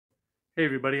Hey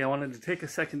everybody, I wanted to take a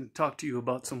second to talk to you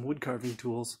about some wood carving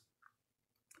tools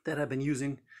that I've been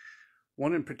using.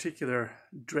 One in particular,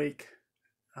 Drake,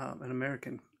 an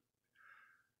American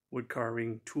wood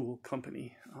carving tool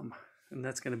company, and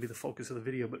that's going to be the focus of the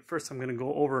video. But first I'm going to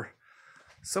go over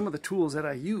some of the tools that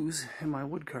I use in my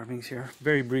wood carvings here,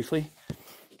 very briefly.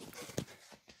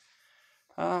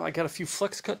 I got a few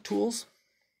flex cut tools.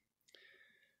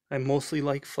 I mostly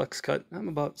like flex cut. I'm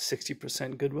about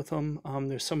 60% good with them.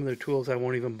 There's some of their tools I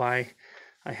won't even buy.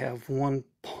 I have one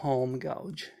palm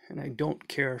gouge, and I don't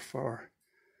care for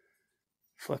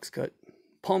flex cut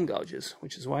palm gouges,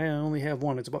 which is why I only have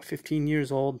one. It's about 15 years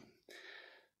old.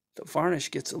 The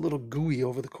varnish gets a little gooey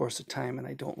over the course of time, and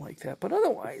I don't like that. But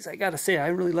otherwise, I gotta say, I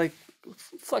really like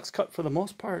flex cut for the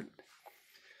most part.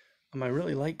 I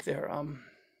really like their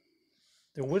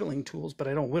whittling tools, but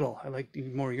I don't whittle. I like the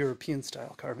more European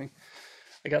style carving.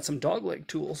 I got some dogleg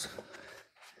tools,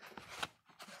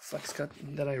 flex cut,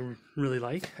 that I really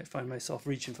like. I find myself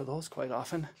reaching for those quite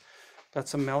often. Got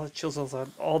some mallet chisels.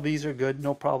 All these are good,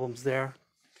 no problems there.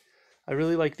 I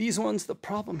really like these ones. The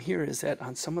problem here is that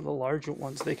on some of the larger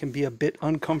ones, they can be a bit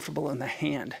uncomfortable in the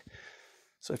hand.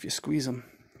 So if you squeeze them,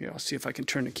 here, I'll see if I can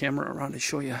turn the camera around and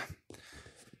show you.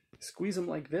 Squeeze them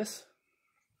like this,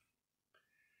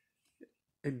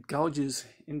 it gouges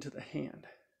into the hand.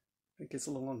 It gets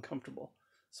a little uncomfortable.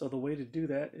 So the way to do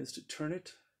that is to turn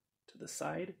it to the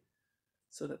side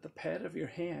so that the pad of your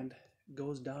hand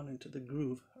goes down into the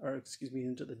groove, or excuse me,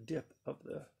 into the dip of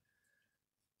the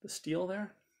steel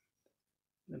there.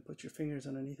 And then put your fingers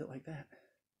underneath it like that.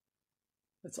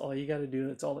 That's all you got to do.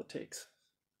 That's all it takes.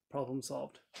 Problem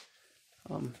solved.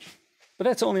 But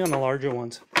that's only on the larger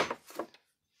ones.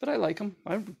 But I like them.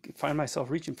 I find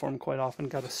myself reaching for them quite often.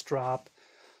 Got a strop.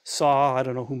 Saw, I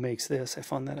don't know who makes this. I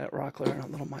found that at Rockler in a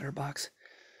little miter box.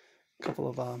 A couple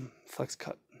of flex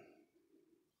cut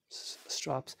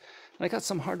strops. And I got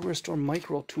some hardware store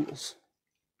micro tools,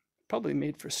 probably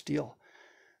made for steel.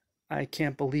 I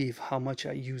can't believe how much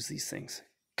I use these things.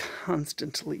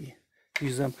 Constantly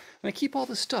use them. And I keep all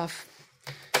the stuff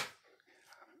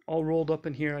all rolled up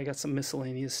in here. I got some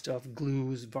miscellaneous stuff,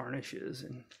 glues, varnishes,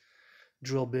 and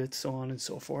drill bits, so on and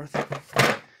so forth.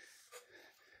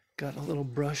 Got a little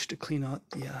brush to clean out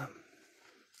the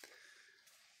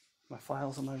my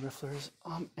files and my rifflers.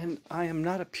 And I am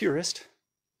not a purist.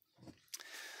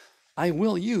 I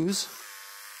will use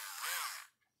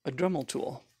a Dremel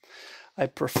tool. I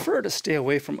prefer to stay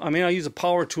away from, I use a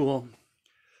power tool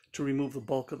to remove the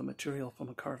bulk of the material from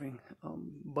a carving.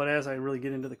 But as I really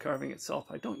get into the carving itself,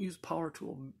 I don't use power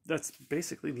tool. That's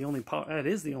basically the only power, that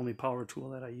is the only power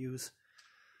tool that I use.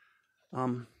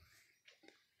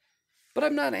 But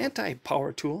I'm not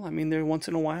anti-power tool. There once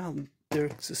in a while,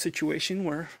 there's a situation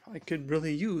where I could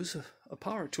really use a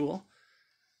power tool,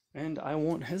 and I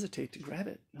won't hesitate to grab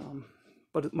it.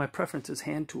 But my preference is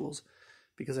hand tools,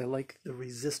 because I like the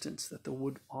resistance that the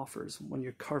wood offers. When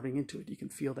you're carving into it, you can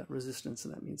feel that resistance,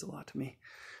 and that means a lot to me.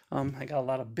 I got a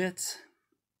lot of bits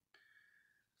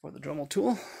for the Dremel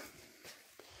tool.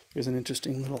 Here's an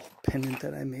interesting little pendant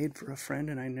that I made for a friend,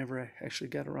 and I never actually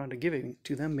got around to giving it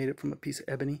to them. Made it from a piece of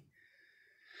ebony.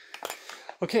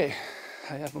 Okay,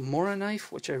 I have a Mora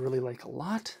knife, which I really like a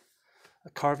lot.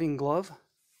 A carving glove.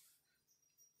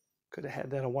 Could have had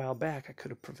that a while back. I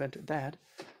could have prevented that.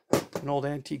 An old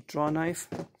antique draw knife.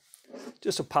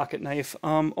 Just a pocket knife.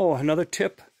 Oh, another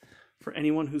tip for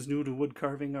anyone who's new to wood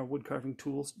carving or wood carving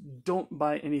tools. Don't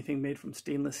buy anything made from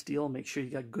stainless steel. Make sure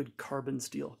you got good carbon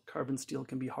steel. Carbon steel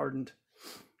can be hardened.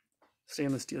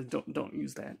 Stainless steel, don't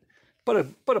use that. But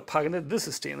a pocket, this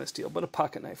is stainless steel, but a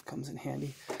pocket knife comes in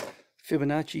handy.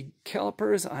 Fibonacci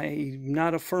calipers. I'm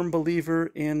not a firm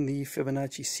believer in the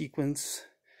Fibonacci sequence.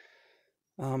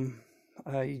 I'm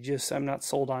not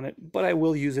sold on it, but I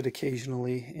will use it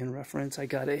occasionally in reference. I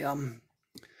got a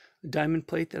diamond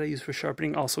plate that I use for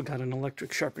sharpening. Also got an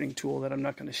electric sharpening tool that I'm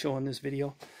not going to show in this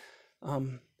video.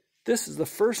 This is the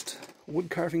first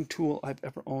wood carving tool I've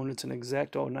ever owned. It's an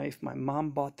X-Acto knife. My mom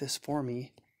bought this for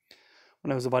me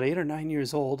when I was about 8 or 9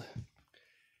 years old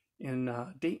in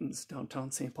Dayton's,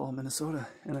 downtown St. Paul, Minnesota,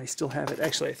 and I still have it.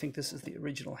 Actually, I think this is the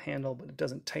original handle, but it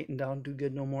doesn't tighten down too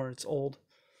good no more. It's old,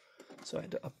 so I had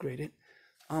to upgrade it.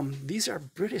 These are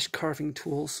British carving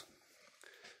tools.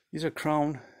 These are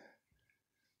Crown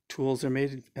tools. They're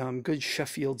made good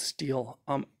Sheffield steel.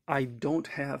 I don't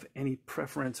have any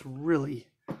preference really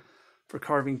for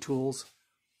carving tools.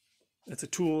 It's a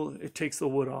tool. It takes the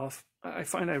wood off. I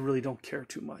find I really don't care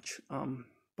too much.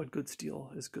 But good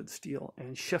steel is good steel,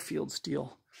 and Sheffield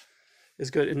steel is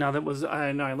good. And now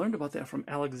I learned about that from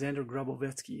Alexander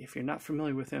Grabowski. If you're not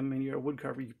familiar with him and you're a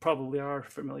woodcarver, you probably are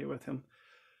familiar with him.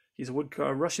 He's a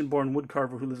Russian-born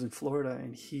woodcarver who lives in Florida,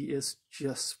 and he is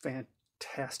just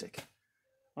fantastic,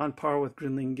 on par with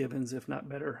Grinling Gibbons, if not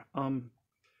better.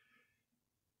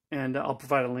 And I'll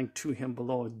provide a link to him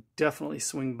below. Definitely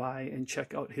swing by and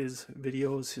check out his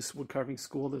videos, his woodcarving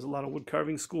school. There's a lot of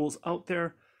woodcarving schools out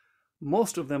there.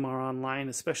 Most of them are online,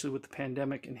 especially with the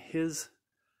pandemic. And his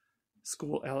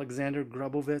school, Alexander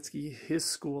Grabovetsky, his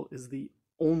school is the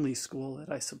only school that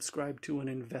I subscribe to and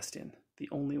invest in. The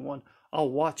only one. I'll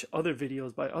watch other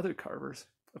videos by other carvers,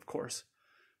 of course,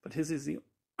 but his is the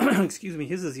excuse me,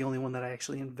 his is the only one that I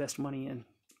actually invest money in.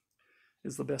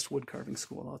 Is the best wood carving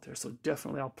school out there. So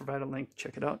definitely I'll provide a link,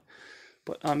 check it out.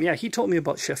 But yeah, he told me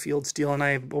about Sheffield steel, and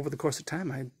I, over the course of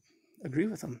time, I agree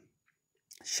with him.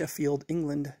 Sheffield,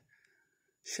 England,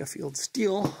 Sheffield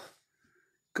steel,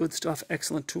 good stuff,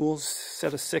 excellent tools.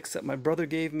 Set of 6 that my brother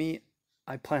gave me.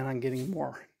 I plan on getting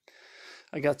more.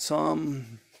 I got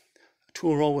some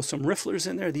tool roll with some rifflers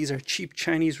in there. These are cheap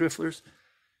Chinese rifflers.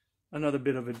 Another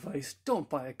bit of advice, don't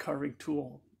buy a carving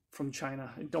tool from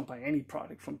China. Don't buy any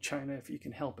product from China if you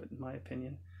can help it, in my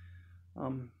opinion.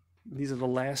 These are the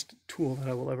last tool that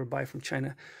I will ever buy from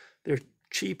China. They're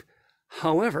cheap.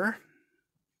 However,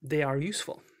 they are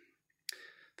useful.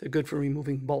 They're good for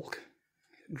removing bulk,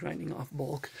 grinding off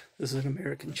bulk. This is an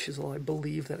American chisel, I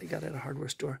believe, that I got at a hardware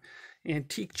store.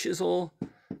 Antique chisel.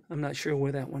 I'm not sure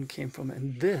where that one came from.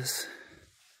 And this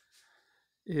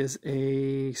is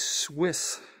a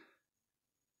Swiss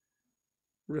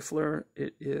riffler.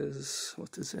 It is,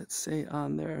 what does that say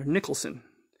on there? Nicholson.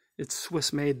 It's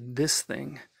Swiss made. This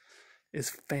thing is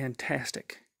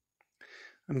fantastic.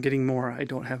 I'm getting more. I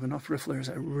don't have enough rifflers.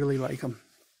 I really like them.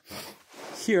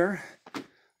 Here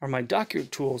are my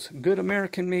dockyard tools. Good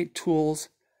American made tools.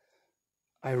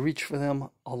 I reach for them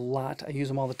a lot. I use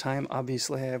them all the time.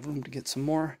 Obviously, I have room to get some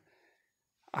more.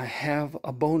 I have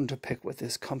a bone to pick with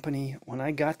this company. When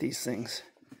I got these things,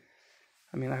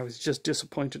 I mean, I was just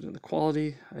disappointed in the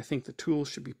quality. I think the tools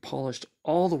should be polished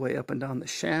all the way up and down the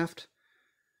shaft.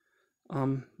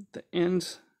 The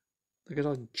ends, look at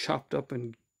how chopped up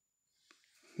and,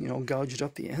 you know, gouged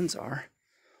up the ends are.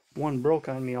 One broke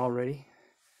on me already.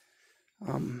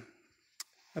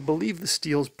 I believe the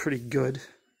steel's pretty good,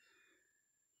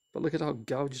 but look at how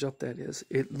gouged up that is.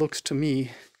 It looks to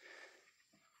me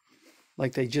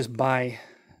like they just buy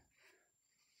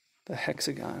the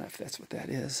hexagon, if that's what that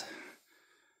is.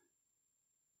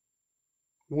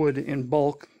 Wood in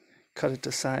bulk, cut it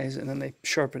to size, and then they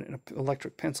sharpen it in an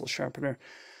electric pencil sharpener.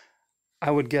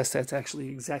 I would guess that's actually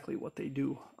exactly what they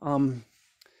do.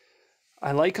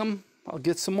 I like them. I'll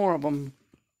get some more of them,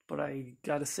 but I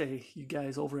gotta say, you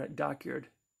guys over at Dockyard,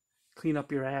 clean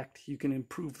up your act. You can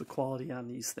improve the quality on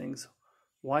these things.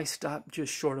 Why stop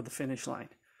just short of the finish line?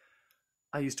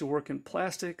 I used to work in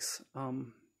plastics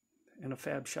in a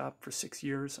fab shop for 6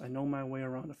 years. I know my way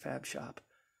around a fab shop.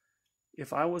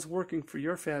 If I was working for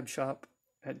your fab shop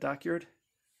at Dockyard,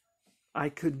 I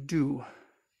could do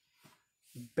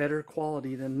better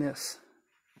quality than this.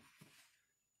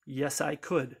 Yes, I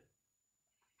could.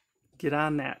 Get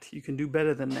on that. You can do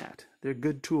better than that. They're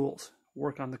good tools.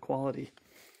 Work on the quality.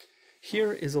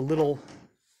 Here is a little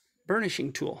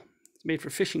burnishing tool. It's made for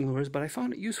fishing lures, but I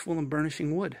found it useful in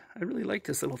burnishing wood. I really like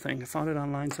this little thing. I found it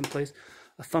online someplace.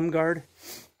 A thumb guard.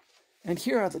 And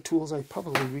here are the tools I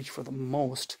probably reach for the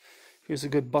most. Here's a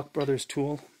good Buck Brothers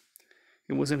tool.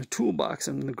 It was in a toolbox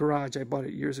in the garage. I bought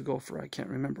it years ago for I can't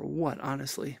remember what,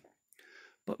 honestly.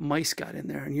 But mice got in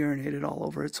there and urinated all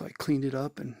over it, so I cleaned it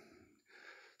up and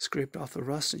scraped off the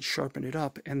rust and sharpened it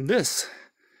up. And this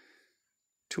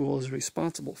tool is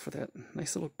responsible for that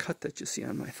nice little cut that you see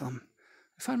on my thumb.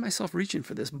 I find myself reaching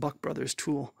for this Buck Brothers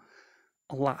tool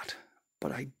a lot,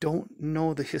 but I don't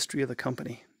know the history of the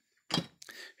company.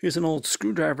 Here's an old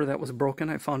screwdriver that was broken.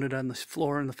 I found it on the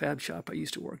floor in the fab shop I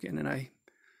used to work in, and I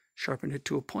sharpened it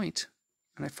to a point,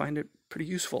 and I find it pretty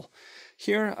useful.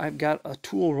 Here I've got a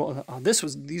tool.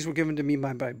 These were given to me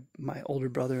by my older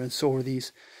brother, and so were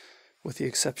these, with the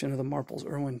exception of the Marples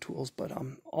Irwin tools. But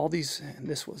all these, and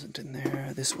this wasn't in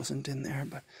there. This wasn't in there.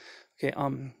 But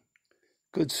okay,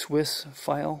 good Swiss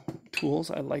file tools.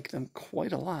 I like them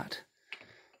quite a lot.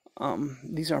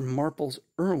 These are Marples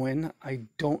Irwin. I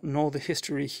don't know the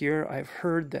history here. I've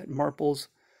heard that Marples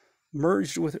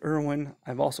merged with Irwin.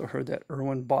 I've also heard that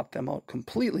Irwin bought them out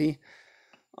completely.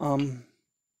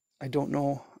 I don't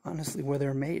know, honestly, where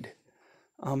they're made.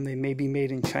 They may be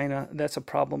made in China. That's a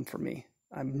problem for me.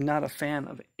 I'm not a fan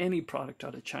of any product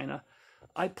out of China.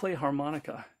 I play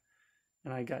harmonica,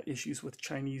 and I got issues with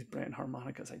Chinese brand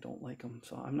harmonicas. I don't like them,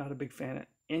 so I'm not a big fan of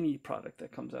any product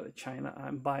that comes out of China.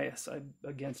 I'm biased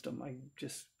against them. I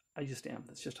just am.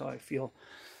 That's just how I feel.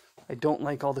 I don't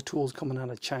like all the tools coming out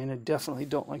of China. Definitely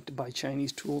don't like to buy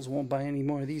Chinese tools. Won't buy any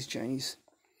more of these Chinese.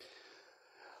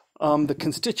 The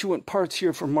constituent parts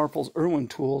here for Marple's Irwin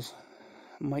tools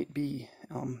might be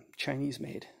Chinese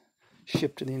made,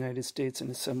 shipped to the United States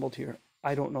and assembled here.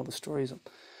 I don't know the story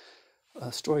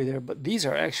there, but these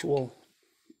are actual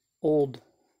old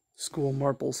school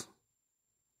Marples,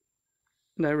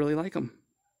 and I really like them.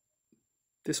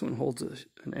 This one holds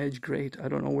an edge great. I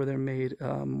don't know where they're made.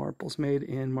 Marple's made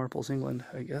in Marple's, England,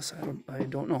 I guess. I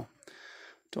don't know.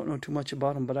 Don't know too much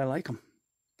about them, but I like them.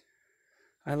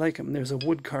 I like them. There's a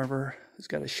wood carver who's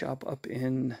got a shop up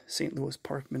in St. Louis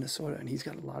Park, Minnesota, and he's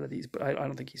got a lot of these, but I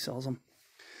don't think he sells them.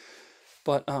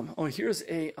 But, oh, here's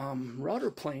a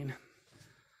router plane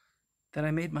that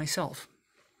I made myself.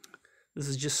 This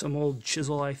is just some old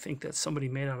chisel, I think, that somebody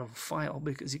made out of a file,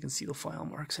 because you can see the file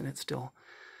marks in it still.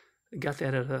 I got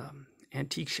that at an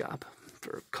antique shop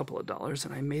for a couple of dollars,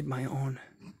 and I made my own.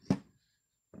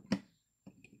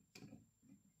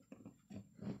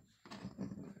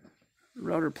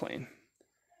 Router plane,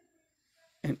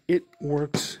 and it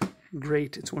works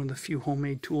great. It's one of the few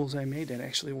homemade tools I made that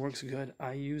actually works good.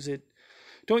 I use it,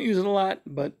 don't use it a lot,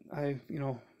 but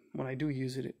when I do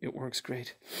use it, it works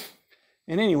great.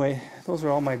 And anyway, those are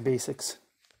all my basics.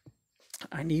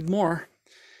 I need more,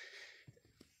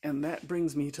 and that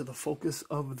brings me to the focus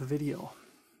of the video.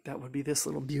 That would be this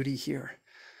little beauty here.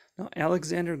 Now,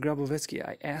 Alexander Grabowski,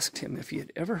 I asked him if he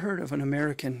had ever heard of an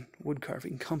American wood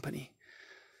carving company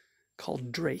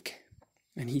called Drake,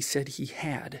 and he said he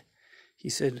had. He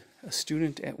said a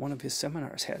student at one of his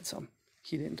seminars had some.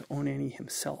 He didn't own any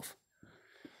himself.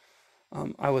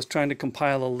 I was trying to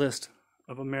compile a list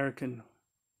of American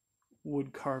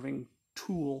wood carving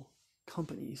tool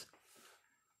companies,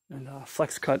 and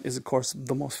FlexCut is, of course,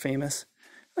 the most famous.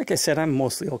 Like I said, I'm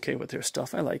mostly okay with their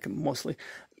stuff. I like them mostly.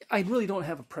 I really don't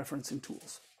have a preference in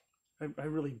tools. I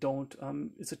really don't.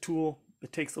 It's a tool.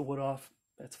 It takes the wood off.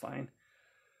 That's fine.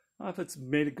 If it's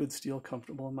made of good steel,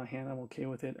 comfortable in my hand, I'm okay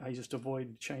with it. I just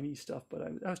avoid Chinese stuff, but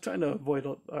I was trying to avoid,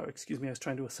 I was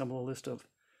trying to assemble a list of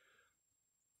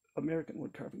American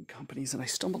wood carving companies, and I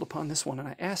stumbled upon this one, and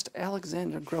I asked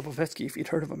Alexander Grabowski if he'd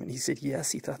heard of them, and he said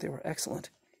yes, he thought they were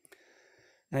excellent.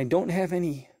 And I don't have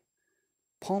any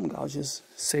palm gouges,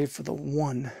 save for the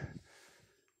one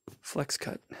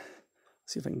FlexCut.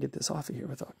 See if I can get this off of here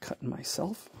without cutting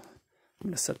myself. I'm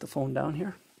going to set the phone down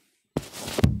here.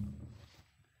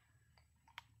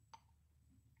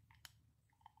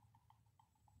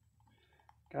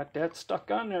 Got that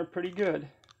stuck on there pretty good.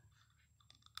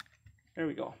 There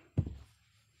we go.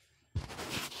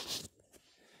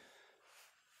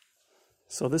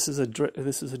 So this is a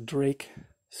Drake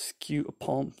skew, a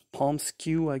palm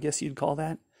skew, I guess you'd call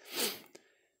that.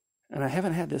 And I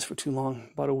haven't had this for too long,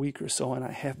 about a week or so, and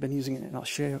I have been using it. And I'll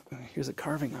show you. Here's a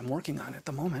carving I'm working on at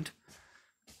the moment.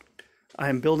 I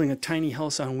am building a tiny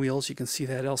house on wheels. You can see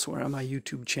that elsewhere on my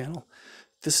YouTube channel.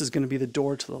 This is going to be the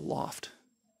door to the loft.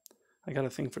 I got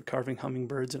a thing for carving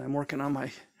hummingbirds, and I'm working on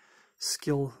my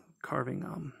skill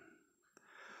carving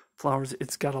flowers.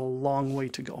 It's got a long way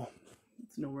to go.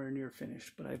 It's nowhere near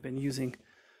finished, but I've been using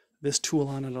this tool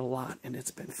on it a lot, and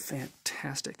it's been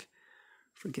fantastic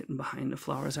for getting behind the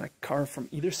flowers. I carve from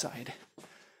either side.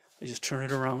 I just turn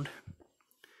it around.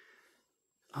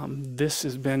 This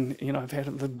has been, I've had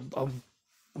a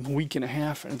week and a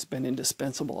half, and it's been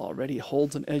indispensable already. It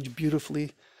holds an edge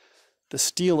beautifully. The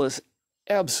steel is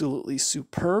absolutely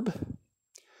superb.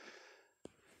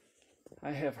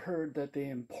 I have heard that they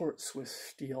import Swiss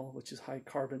steel, which is high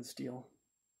carbon steel,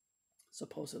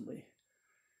 supposedly.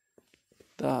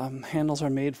 The handles are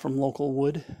made from local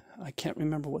wood. I can't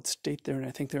remember what state they're in.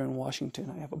 I think they're in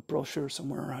Washington. I have a brochure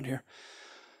somewhere around here.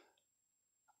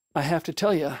 I have to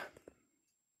tell you,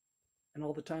 and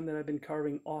all the time that I've been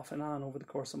carving off and on over the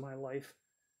course of my life,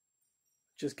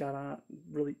 just got on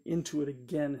really into it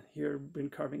again here, been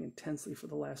carving intensely for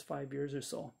the last 5 years or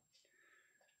so.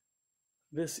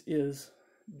 This is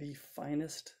the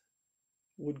finest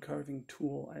wood carving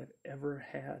tool I've ever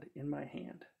had in my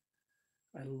hand.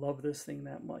 I love this thing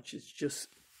that much. It's just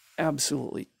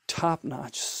absolutely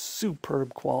top-notch,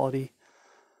 superb quality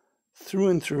through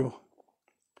and through.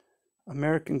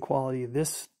 American quality.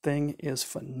 This thing is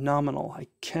phenomenal. I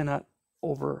cannot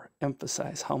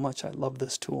overemphasize how much I love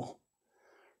this tool.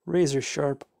 Razor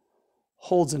sharp,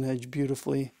 holds an edge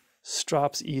beautifully,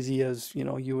 strops easy as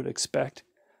you would expect.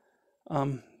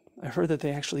 I heard that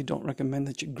they actually don't recommend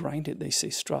that you grind it. They say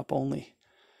strop only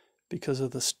because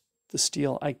of the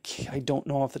steel. I don't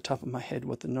know off the top of my head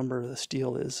what the number of the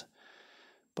steel is,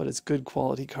 but it's good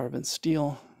quality carbon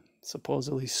steel,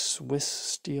 supposedly Swiss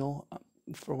steel,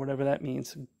 for whatever that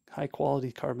means. high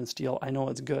quality carbon steel. I know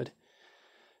it's good.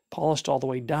 Polished all the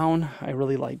way down. I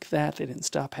really like that. They didn't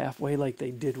stop halfway like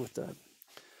they did with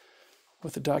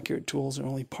the dockyard tools. They're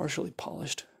only partially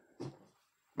polished.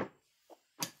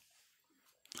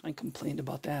 I complained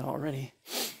about that already.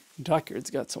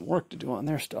 Dockyard's got some work to do on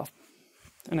their stuff,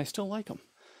 and I still like them.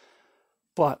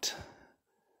 But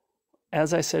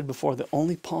as I said before, the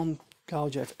only palm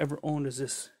gouge I've ever owned is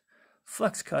this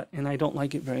flex cut, and I don't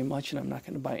like it very much, and I'm not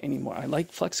going to buy any more. I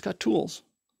like flex cut tools,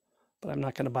 but I'm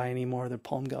not going to buy any more of their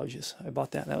palm gouges. I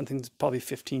bought that. That one thing's probably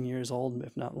 15 years old,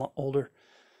 if not older.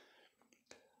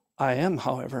 I am,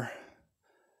 however,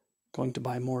 going to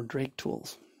buy more Drake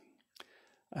tools.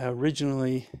 I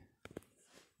originally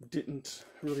didn't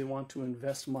really want to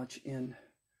invest much in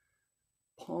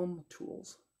palm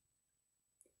tools,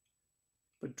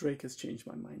 but Drake has changed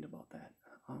my mind about that.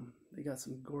 They got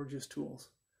some gorgeous tools.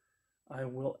 I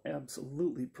will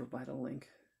absolutely provide a link.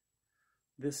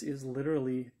 This is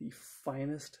literally the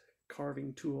finest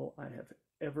carving tool I have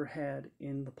ever had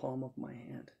in the palm of my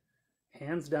hand.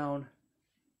 Hands down,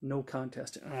 no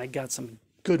contest. And I got some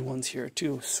good ones here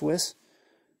too. Swiss,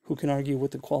 who can argue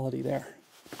with the quality there?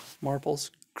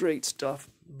 Marples, great stuff.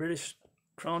 British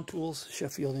Crown Tools,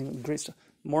 Sheffielding, great stuff.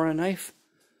 Mora knife,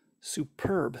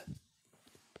 superb.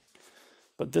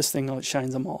 But this thing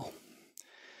outshines them all.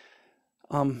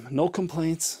 No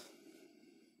complaints.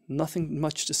 Nothing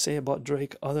much to say about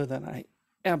Drake other than I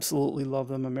absolutely love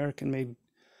them. American-made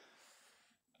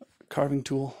carving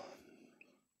tool.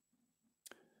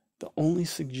 The only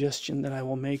suggestion that I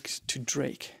will make to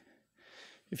Drake,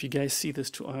 if you guys see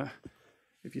this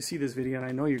if you see this video, and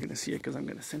I know you're going to see it because I'm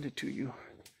going to send it to you,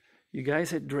 you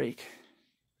guys at Drake,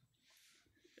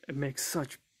 it makes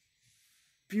such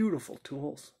beautiful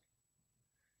tools.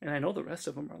 And I know the rest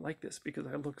of them are like this because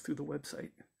I looked through the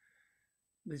website.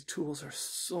 These tools are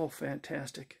so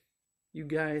fantastic. You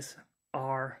guys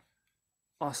are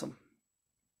awesome.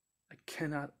 I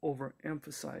cannot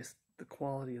overemphasize the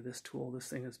quality of this tool. This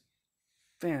thing is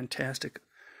fantastic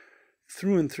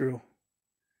through and through.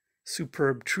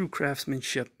 Superb, true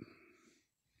craftsmanship.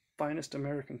 Finest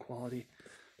American quality.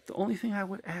 The only thing I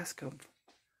would ask of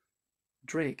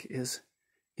Drake is,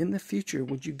 in the future,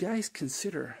 would you guys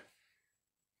consider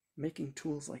making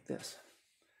tools like this?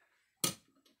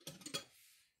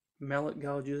 Mallet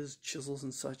gouges, chisels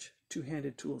and such,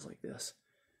 two-handed tools like this.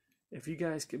 If you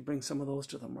guys could bring some of those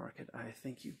to the market, I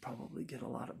think you'd probably get a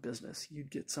lot of business. You'd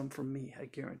get some from me, I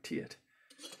guarantee it.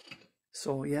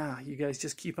 So yeah, you guys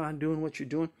just keep on doing what you're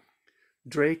doing.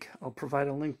 Drake, I'll provide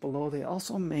a link below. They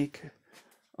also make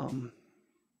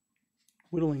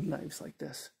whittling knives like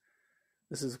this.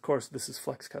 This is, of course, this is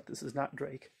flex cut. This is not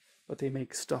Drake, but they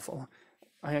make stuff.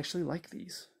 I actually like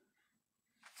these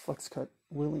flex cut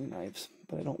whittling knives,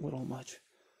 but I don't whittle much.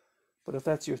 But if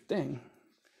that's your thing,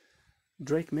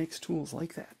 Drake makes tools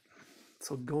like that.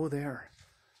 So go there.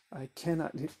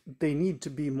 They need to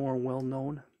be more well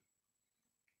known.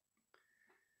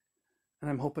 And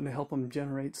I'm hoping to help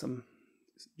generate some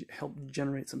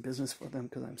business for them,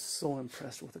 because I'm so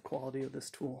impressed with the quality of this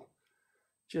tool.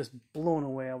 Just blown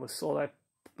away. I was sold.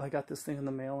 I got this thing in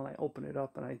the mail and I opened it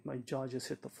up and my jaw just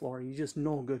hit the floor. You just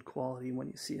know good quality when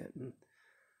you see it. And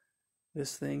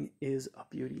this thing is a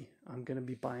beauty. I'm going to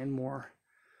be buying more.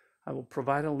 I will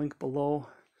provide a link below.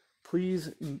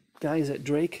 Please, guys at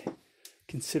Drake,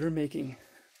 consider making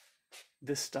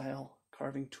this style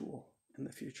carving tool in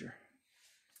the future.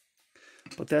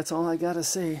 But that's all I got to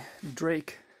say.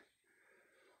 Drake,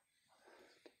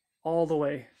 all the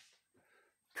way.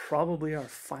 Probably our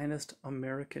finest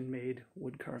American-made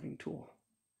wood carving tool.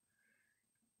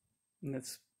 And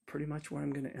that's pretty much where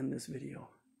I'm going to end this video.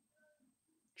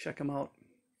 Check them out.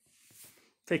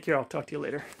 Take care. I'll talk to you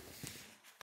later.